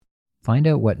Find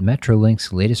out what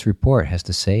Metrolink's latest report has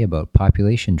to say about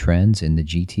population trends in the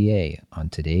GTA on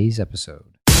today's episode.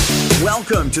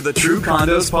 Welcome to the True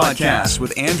Condos Podcast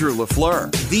with Andrew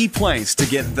LaFleur, the place to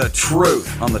get the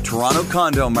truth on the Toronto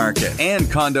condo market and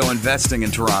condo investing in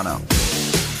Toronto.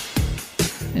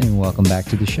 And welcome back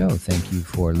to the show. Thank you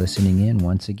for listening in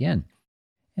once again.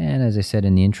 And as I said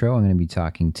in the intro, I'm going to be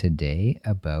talking today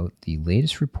about the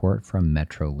latest report from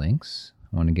Metrolinx.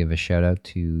 I want to give a shout out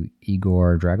to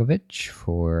Igor Dragovich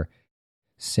for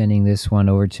sending this one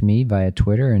over to me via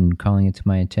Twitter and calling it to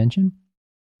my attention.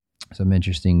 Some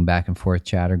interesting back and forth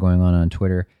chatter going on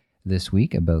Twitter this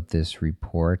week about this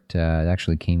report. It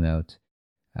actually came out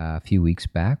a few weeks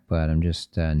back, but I'm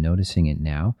just noticing it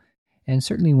now. And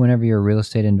certainly whenever you're a real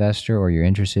estate investor or you're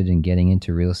interested in getting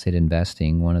into real estate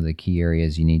investing, one of the key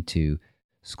areas you need to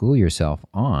school yourself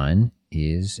on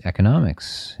is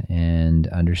economics and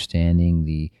understanding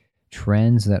the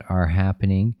trends that are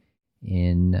happening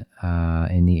in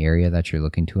the area that you're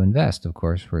looking to invest. Of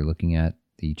course, we're looking at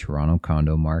the Toronto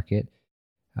condo market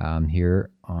here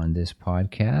on this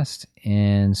podcast.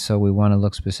 And so we want to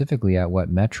look specifically at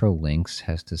what Metrolinx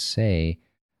has to say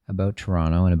about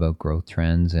Toronto and about growth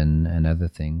trends and other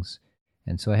things.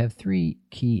 And so I have three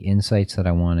key insights that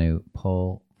I want to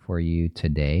pull for you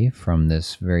today from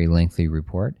this very lengthy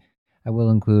report. I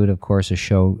will include, of course, a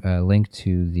link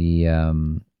to the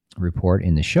report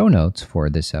in the show notes for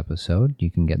this episode.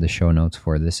 You can get the show notes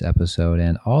for this episode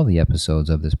and all the episodes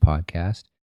of this podcast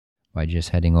by just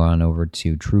heading on over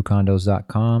to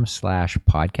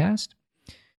truecondos.com/podcast.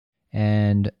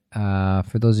 And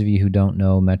for those of you who don't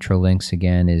know, Metrolinx,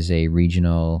 again, is a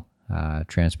regional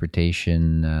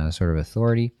transportation sort of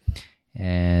authority.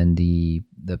 And the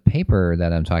paper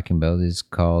that I'm talking about is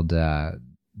called,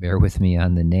 bear with me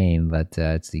on the name, but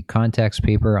it's the Context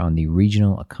Paper on the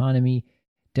Regional Economy,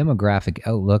 Demographic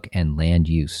Outlook, and Land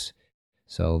Use.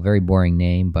 So very boring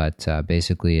name, but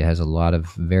basically it has a lot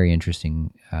of very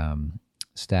interesting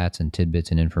stats and tidbits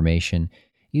and information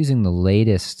using the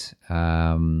latest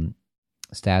stats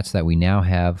that we now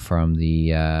have from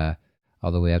the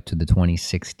all the way up to the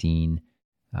 2016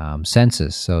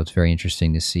 census. So it's very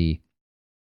interesting to see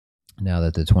now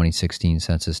that the 2016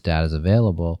 census data is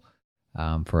available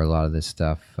for a lot of this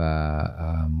stuff.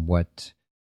 What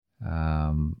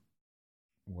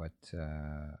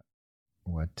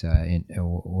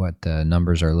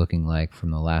numbers are looking like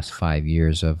from the last 5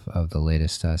 years of the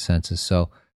latest census. So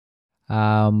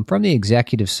from the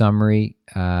executive summary,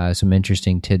 some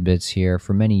interesting tidbits here.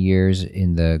 For many years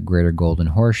in the Greater Golden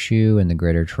Horseshoe and the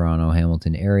Greater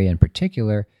Toronto-Hamilton area in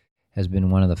particular has been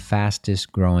one of the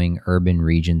fastest growing urban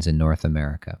regions in North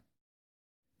America.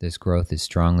 This growth is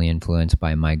strongly influenced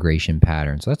by migration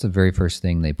patterns. So that's the very first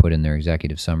thing they put in their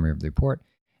executive summary of the report.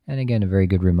 And again, a very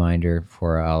good reminder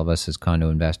for all of us as condo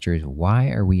investors, why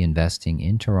are we investing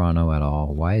in Toronto at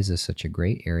all? Why is this such a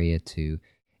great area to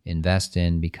invest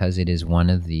in? Because it is one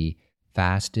of the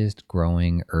fastest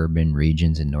growing urban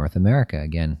regions in North America.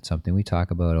 Again, something we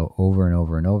talk about over and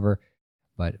over and over,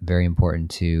 but very important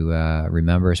to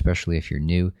remember, especially if you're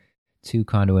new to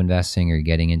condo investing or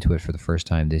getting into it for the first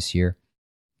time this year.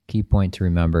 Key point to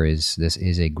remember is this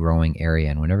is a growing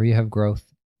area, and whenever you have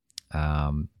growth,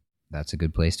 that's a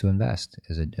good place to invest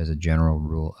as a general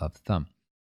rule of thumb.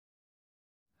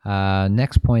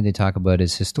 Next point they talk about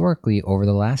is historically, over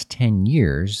the last 10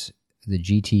 years, the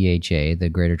GTHA, the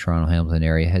Greater Toronto-Hamilton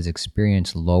area, has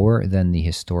experienced lower than the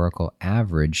historical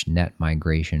average net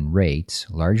migration rates,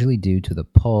 largely due to the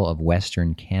pull of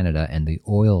Western Canada and the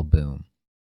oil boom.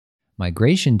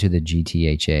 Migration to the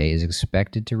GTHA is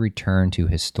expected to return to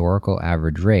historical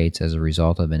average rates as a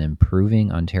result of an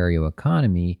improving Ontario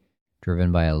economy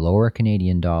driven by a lower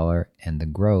Canadian dollar and the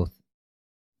growth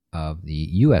of the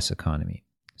U.S. economy.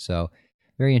 So,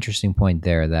 very interesting point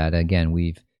there that, again,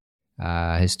 we've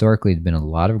historically been a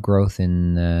lot of growth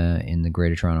in the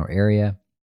Greater Toronto area,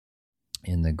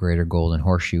 in the Greater Golden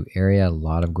Horseshoe area. A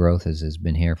lot of growth has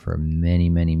been here for many,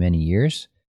 many, many years.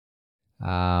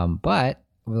 But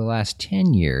over the last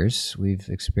 10 years, we've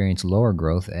experienced lower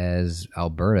growth as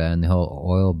Alberta and the whole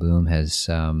oil boom has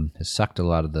sucked a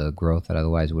lot of the growth that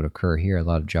otherwise would occur here. A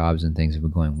lot of jobs and things have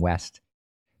been going west.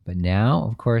 But now,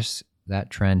 of course, that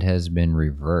trend has been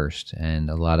reversed, and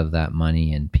a lot of that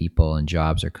money and people and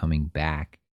jobs are coming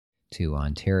back to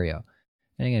Ontario.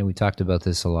 And again, we talked about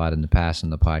this a lot in the past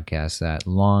in the podcast, that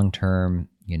long-term,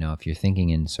 if you're thinking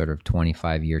in sort of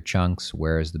 25-year chunks,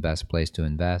 where is the best place to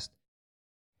invest?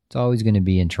 It's always going to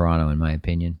be in Toronto, in my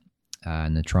opinion,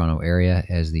 in the Toronto area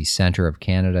as the center of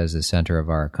Canada, as the center of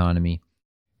our economy,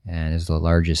 and as the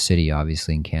largest city,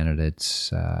 obviously, in Canada.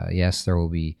 It's yes, there will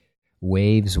be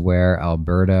waves where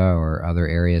Alberta or other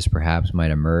areas perhaps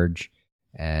might emerge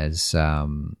as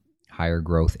higher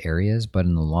growth areas. But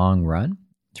in the long run,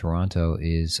 Toronto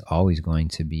is always going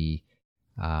to be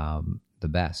the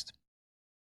best.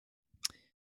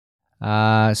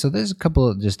 So there's a couple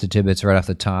of just tidbits right off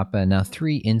the top. Now,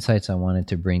 3 insights I wanted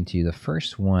to bring to you. The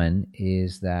first one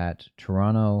is that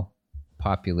Toronto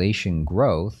population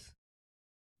growth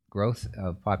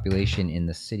of population in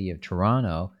the city of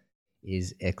Toronto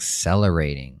is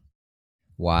accelerating,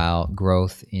 while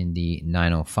growth in the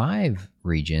 905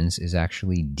 regions is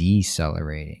actually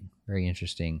decelerating. Very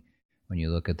interesting when you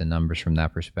look at the numbers from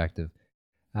that perspective.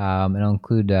 And I'll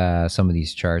include some of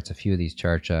these charts, a few of these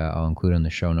charts I'll include on the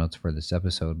show notes for this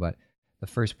episode. But the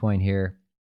first point here,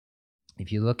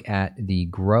 if you look at the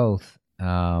growth,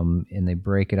 and they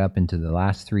break it up into the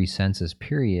last 3 census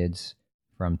periods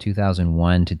from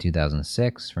 2001 to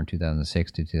 2006, from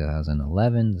 2006 to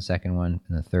 2011, the second one,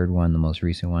 and the third one, the most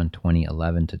recent one,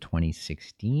 2011 to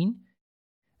 2016.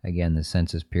 Again, the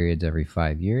census periods every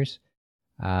 5 years.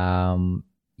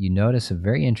 You notice a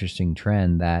very interesting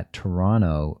trend that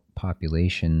Toronto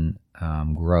population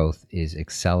growth is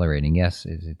accelerating. Yes,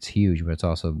 it's huge, but it's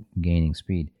also gaining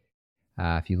speed.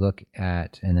 If you look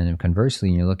at, and then conversely,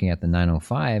 you're looking at the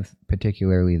 905,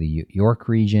 particularly the York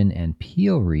region and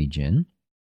Peel region,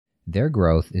 their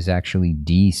growth is actually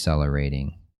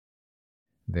decelerating.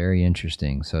 Very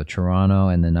interesting. So Toronto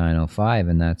and the 905,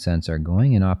 in that sense, are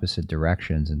going in opposite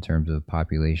directions in terms of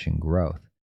population growth.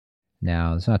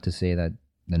 Now, it's not to say that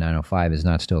the 905 is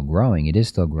not still growing. It is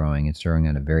still growing. It's growing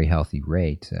at a very healthy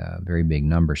rate, very big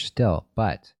number still,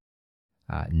 but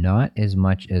not as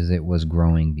much as it was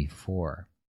growing before.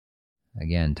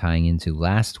 Again, tying into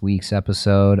last week's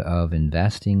episode of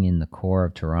investing in the core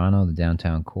of Toronto, the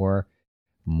downtown core,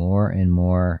 more and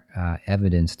more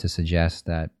evidence to suggest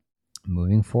that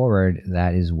moving forward,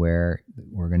 that is where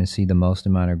we're going to see the most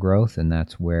amount of growth, and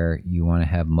that's where you want to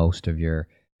have most of your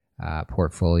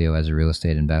portfolio as a real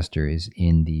estate investor, is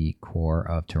in the core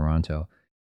of Toronto.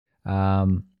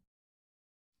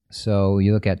 So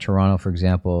you look at Toronto, for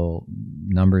example,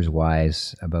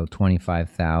 numbers-wise, about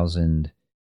 25,000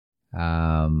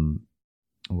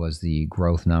 was the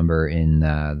growth number in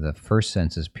the first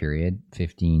census period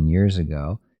 15 years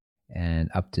ago. And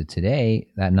up to today,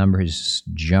 that number has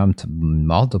jumped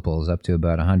multiples up to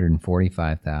about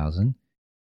 145,000.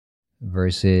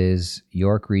 Versus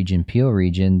York region, Peel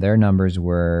region, their numbers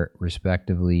were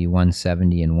respectively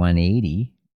 170 and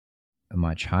 180,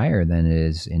 much higher than it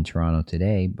is in Toronto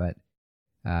today. But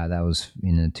that was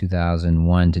in the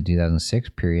 2001 to 2006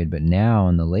 period. But now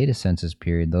in the latest census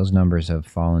period, those numbers have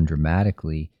fallen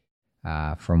dramatically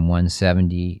from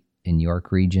 170 in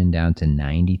York region down to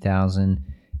 90,000,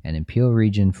 and in Peel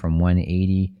region from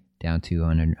 180 down to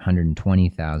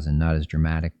 120,000. Not as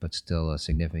dramatic, but still a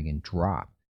significant drop.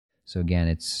 So again,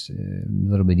 it's a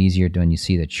little bit easier when you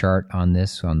see the chart on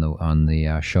this on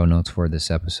the show notes for this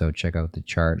episode. Check out the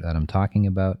chart that I'm talking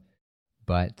about.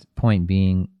 But point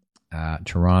being,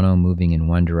 Toronto moving in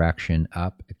one direction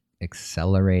up,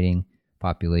 accelerating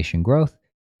population growth,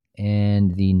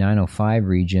 and the 905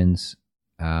 regions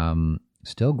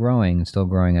still growing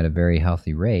at a very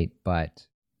healthy rate, but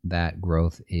that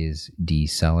growth is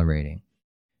decelerating.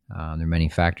 There are many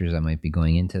factors that might be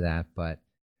going into that, but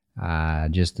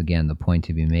just again, the point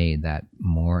to be made that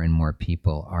more and more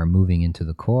people are moving into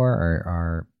the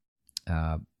core,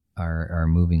 are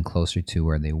moving closer to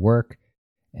where they work,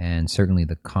 and certainly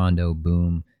the condo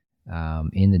boom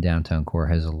in the downtown core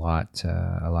has a lot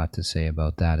to say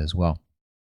about that as well.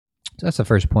 So that's the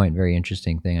first point. Very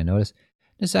interesting thing I noticed.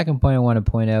 The second point I want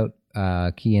to point out,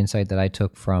 key insight that I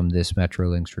took from this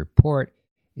Metrolinx report,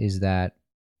 is that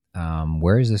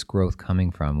where is this growth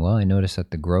coming from? Well, I noticed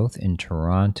that the growth in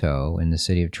Toronto, in the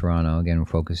city of Toronto, again, we're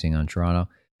focusing on Toronto,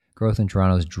 growth in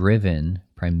Toronto is driven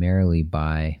primarily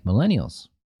by millennials.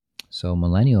 So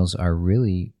millennials are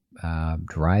really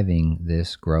driving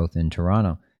this growth in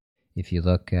Toronto. If you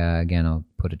look, again, I'll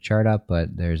put a chart up,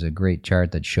 but there's a great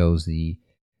chart that shows the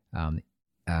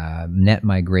net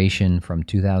migration from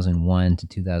 2001 to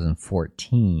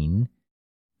 2014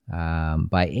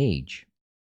 by age.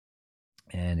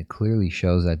 And it clearly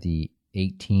shows that the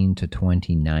 18 to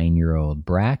 29-year-old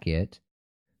bracket,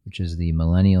 which is the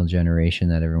millennial generation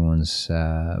that everyone's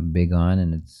big on,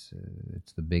 and it's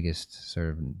the biggest sort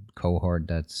of cohort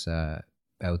that's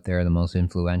out there, the most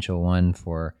influential one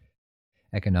for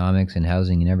economics and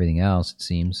housing and everything else, it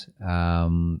seems.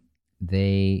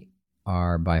 They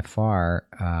are by far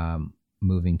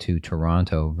moving to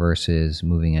Toronto versus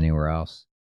moving anywhere else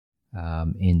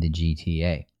in the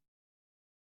GTA.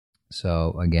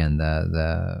 So again,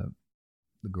 the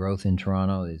the growth in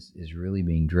Toronto is really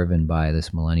being driven by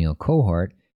this millennial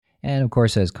cohort. And of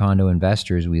course, as condo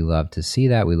investors, we love to see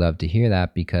that. We love to hear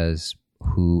that, because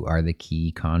who are the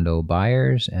key condo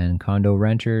buyers and condo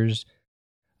renters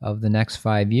of the next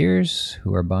 5 years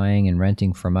who are buying and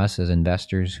renting from us as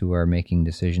investors who are making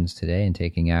decisions today and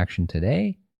taking action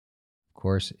today? Of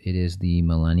course, it is the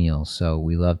millennials. So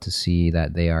we love to see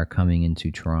that they are coming into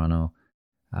Toronto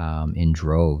in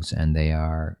droves, and they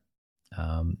are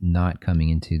not coming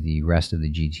into the rest of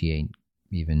the GTA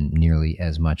even nearly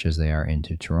as much as they are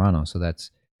into Toronto. So that's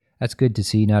good to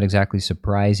see. Not exactly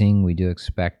surprising. We do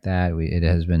expect that. It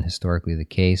has been historically the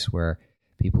case where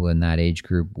people in that age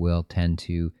group will tend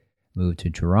to move to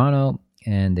Toronto,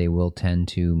 and they will tend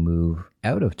to move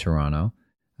out of Toronto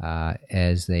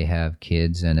as they have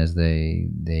kids and as they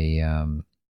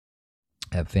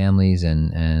have families,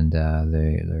 and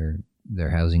their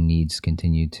housing needs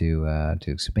continue to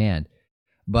expand.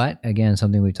 But again,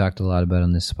 something we've talked a lot about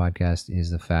on this podcast is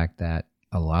the fact that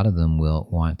a lot of them will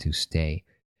want to stay.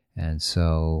 And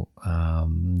so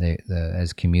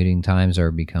as commuting times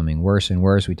are becoming worse and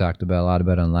worse, we talked about a lot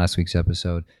about on last week's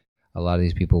episode, a lot of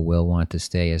these people will want to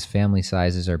stay as family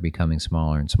sizes are becoming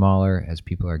smaller and smaller, as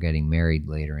people are getting married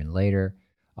later and later.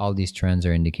 All these trends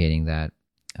are indicating that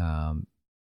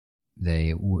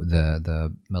the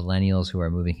millennials who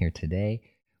are moving here today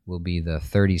will be the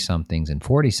 30-somethings and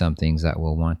 40-somethings that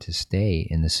will want to stay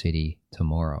in the city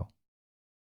tomorrow.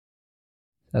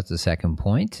 That's the second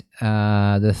point.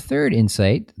 The third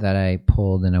insight that I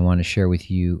pulled and I want to share with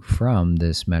you from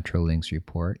this Metrolinx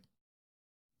report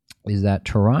is that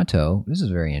Toronto, this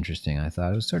is very interesting, I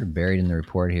thought. It was sort of buried in the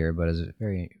report here, but it's a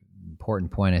very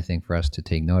important point, I think, for us to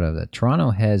take note of, that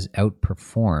Toronto has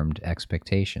outperformed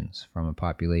expectations from a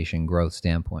population growth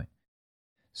standpoint.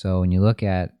 So when you look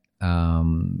at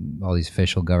all these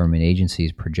official government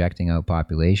agencies projecting out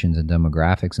populations and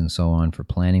demographics and so on for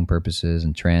planning purposes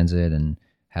and transit and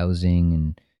housing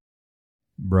and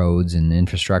roads and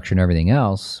infrastructure and everything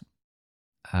else,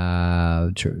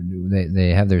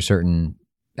 they have their certain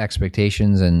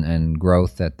expectations and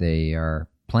growth that they are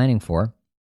planning for.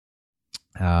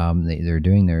 They're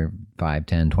doing their 5,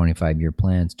 10, 25-year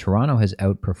plans. Toronto has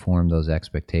outperformed those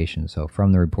expectations. So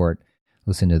from the report,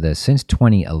 listen to this. Since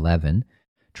 2011,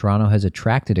 Toronto has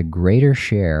attracted a greater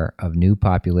share of new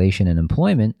population and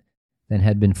employment than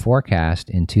had been forecast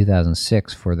in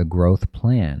 2006 for the growth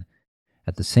plan.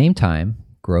 At the same time,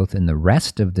 growth in the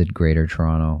rest of the Greater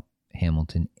Toronto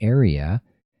Hamilton area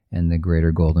and the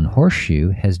Greater Golden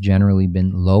Horseshoe has generally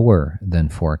been lower than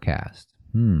forecast.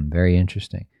 Very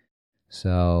interesting.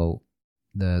 So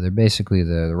they're basically,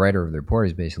 the writer of the report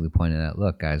is basically pointing out,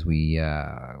 look, guys, we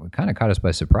kind of caught us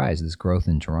by surprise, this growth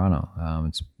in Toronto.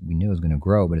 We knew it was going to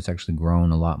grow, but it's actually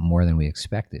grown a lot more than we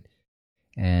expected.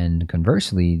 And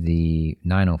conversely, the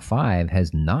 905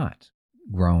 has not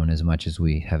grown as much as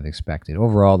we have expected.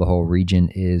 Overall, the whole region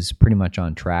is pretty much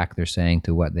on track, they're saying,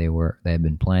 to what they had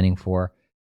been planning for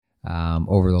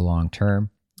over the long term,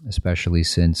 especially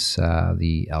since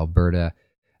the Alberta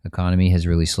economy has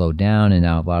really slowed down, and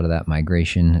now a lot of that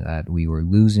migration that we were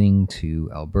losing to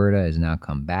Alberta has now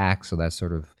come back, so that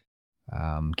sort of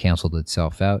canceled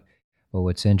itself out. But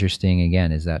what's interesting,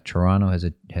 again, is that Toronto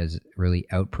has really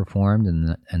outperformed,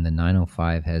 and the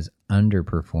 905 has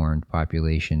underperformed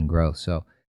population growth. So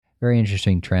very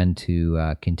interesting trend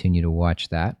to continue to watch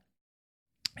that.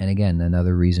 And again,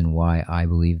 another reason why I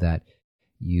believe that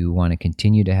you want to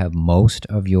continue to have most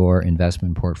of your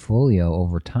investment portfolio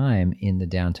over time in the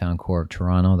downtown core of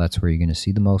Toronto. That's where you're going to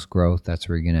see the most growth. That's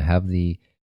where you're going to have the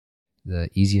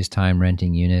easiest time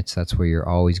renting units. That's where you're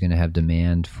always going to have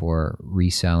demand for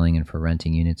reselling and for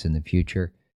renting units in the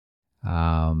future.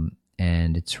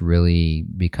 And it's really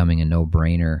becoming a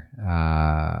no-brainer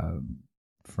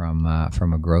from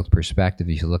a growth perspective.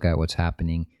 If you look at what's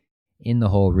happening in the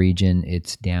whole region,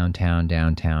 it's downtown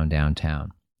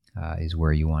is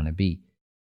where you want to be.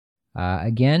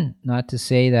 Again, not to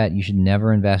say that you should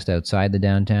never invest outside the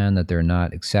downtown, that there are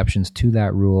not exceptions to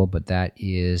that rule, but that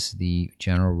is the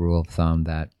general rule of thumb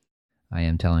that I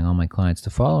am telling all my clients to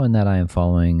follow, and that I am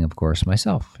following, of course,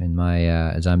 myself in my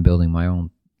as I'm building my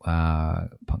own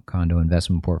condo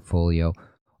investment portfolio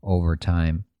over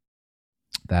time.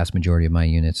 Vast majority of my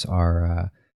units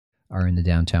are in the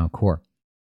downtown core.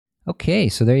 Okay,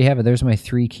 so there you have it. There's my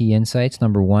 3 key insights.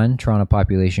 Number 1, Toronto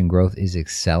population growth is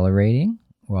accelerating,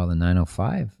 while the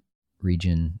 905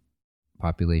 region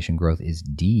population growth is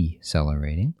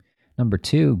decelerating. Number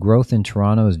 2, growth in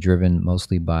Toronto is driven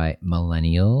mostly by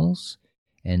millennials.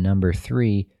 And number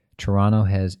 3, Toronto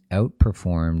has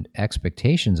outperformed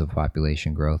expectations of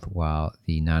population growth, while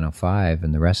the 905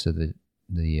 and the rest of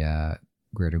the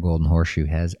Greater Golden Horseshoe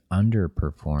has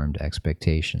underperformed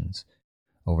expectations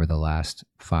over the last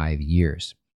 5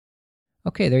 years.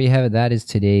 Okay, there you have it. That is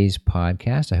today's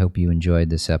podcast. I hope you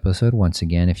enjoyed this episode. Once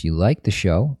again, if you like the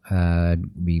show,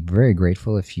 I'd be very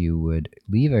grateful if you would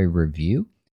leave a review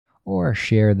or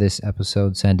share this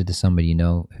episode. Send it to somebody you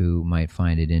know who might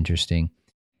find it interesting.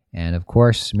 And of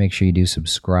course, make sure you do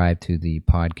subscribe to the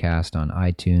podcast on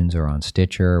iTunes or on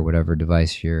Stitcher or whatever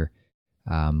device you're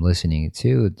listening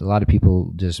to. A lot of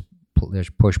people just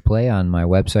push play on my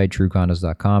website,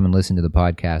 truecondos.com, and listen to the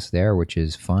podcast there, which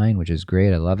is fine, which is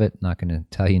great. I love it. Not going to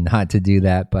tell you not to do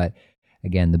that. But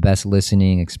again, the best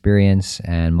listening experience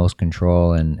and most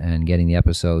control and getting the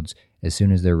episodes as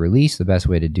soon as they're released, the best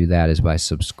way to do that is by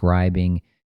subscribing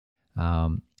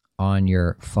on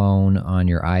your phone, on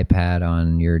your iPad,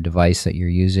 on your device that you're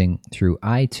using through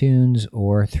iTunes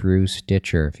or through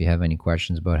Stitcher. If you have any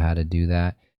questions about how to do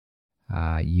that,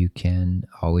 you can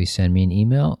always send me an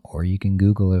email, or you can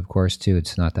Google it, of course, too.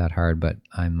 It's not that hard, but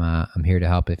I'm here to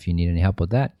help if you need any help with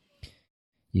that.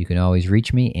 You can always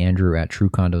reach me, Andrew at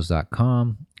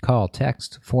truecondos.com. Call,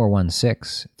 text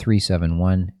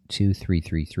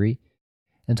 416-371-2333.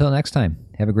 Until next time,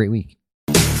 have a great week.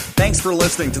 Thanks for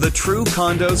listening to the True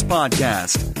Condos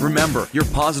Podcast. Remember, your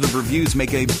positive reviews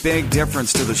make a big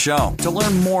difference to the show. To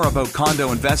learn more about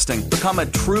condo investing, become a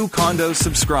True Condos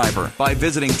subscriber by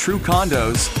visiting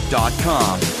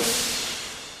truecondos.com.